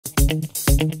Hey,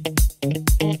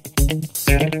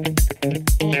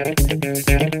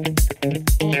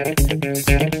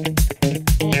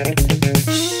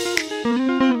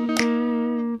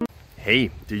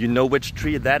 do you know which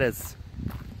tree that is?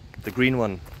 The green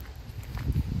one.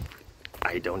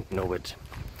 I don't know it,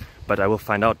 but I will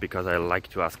find out because I like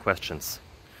to ask questions.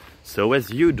 So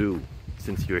as you do,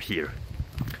 since you're here.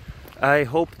 I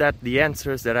hope that the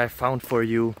answers that I found for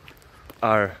you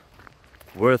are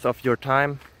worth of your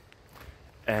time,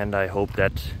 and I hope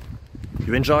that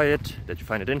you enjoy it, that you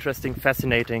find it interesting,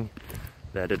 fascinating,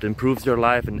 that it improves your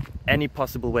life in any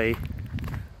possible way,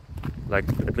 like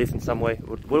at least in some way,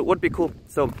 would be cool.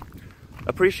 So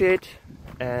appreciate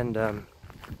and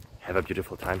have a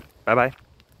beautiful time. Bye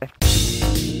bye.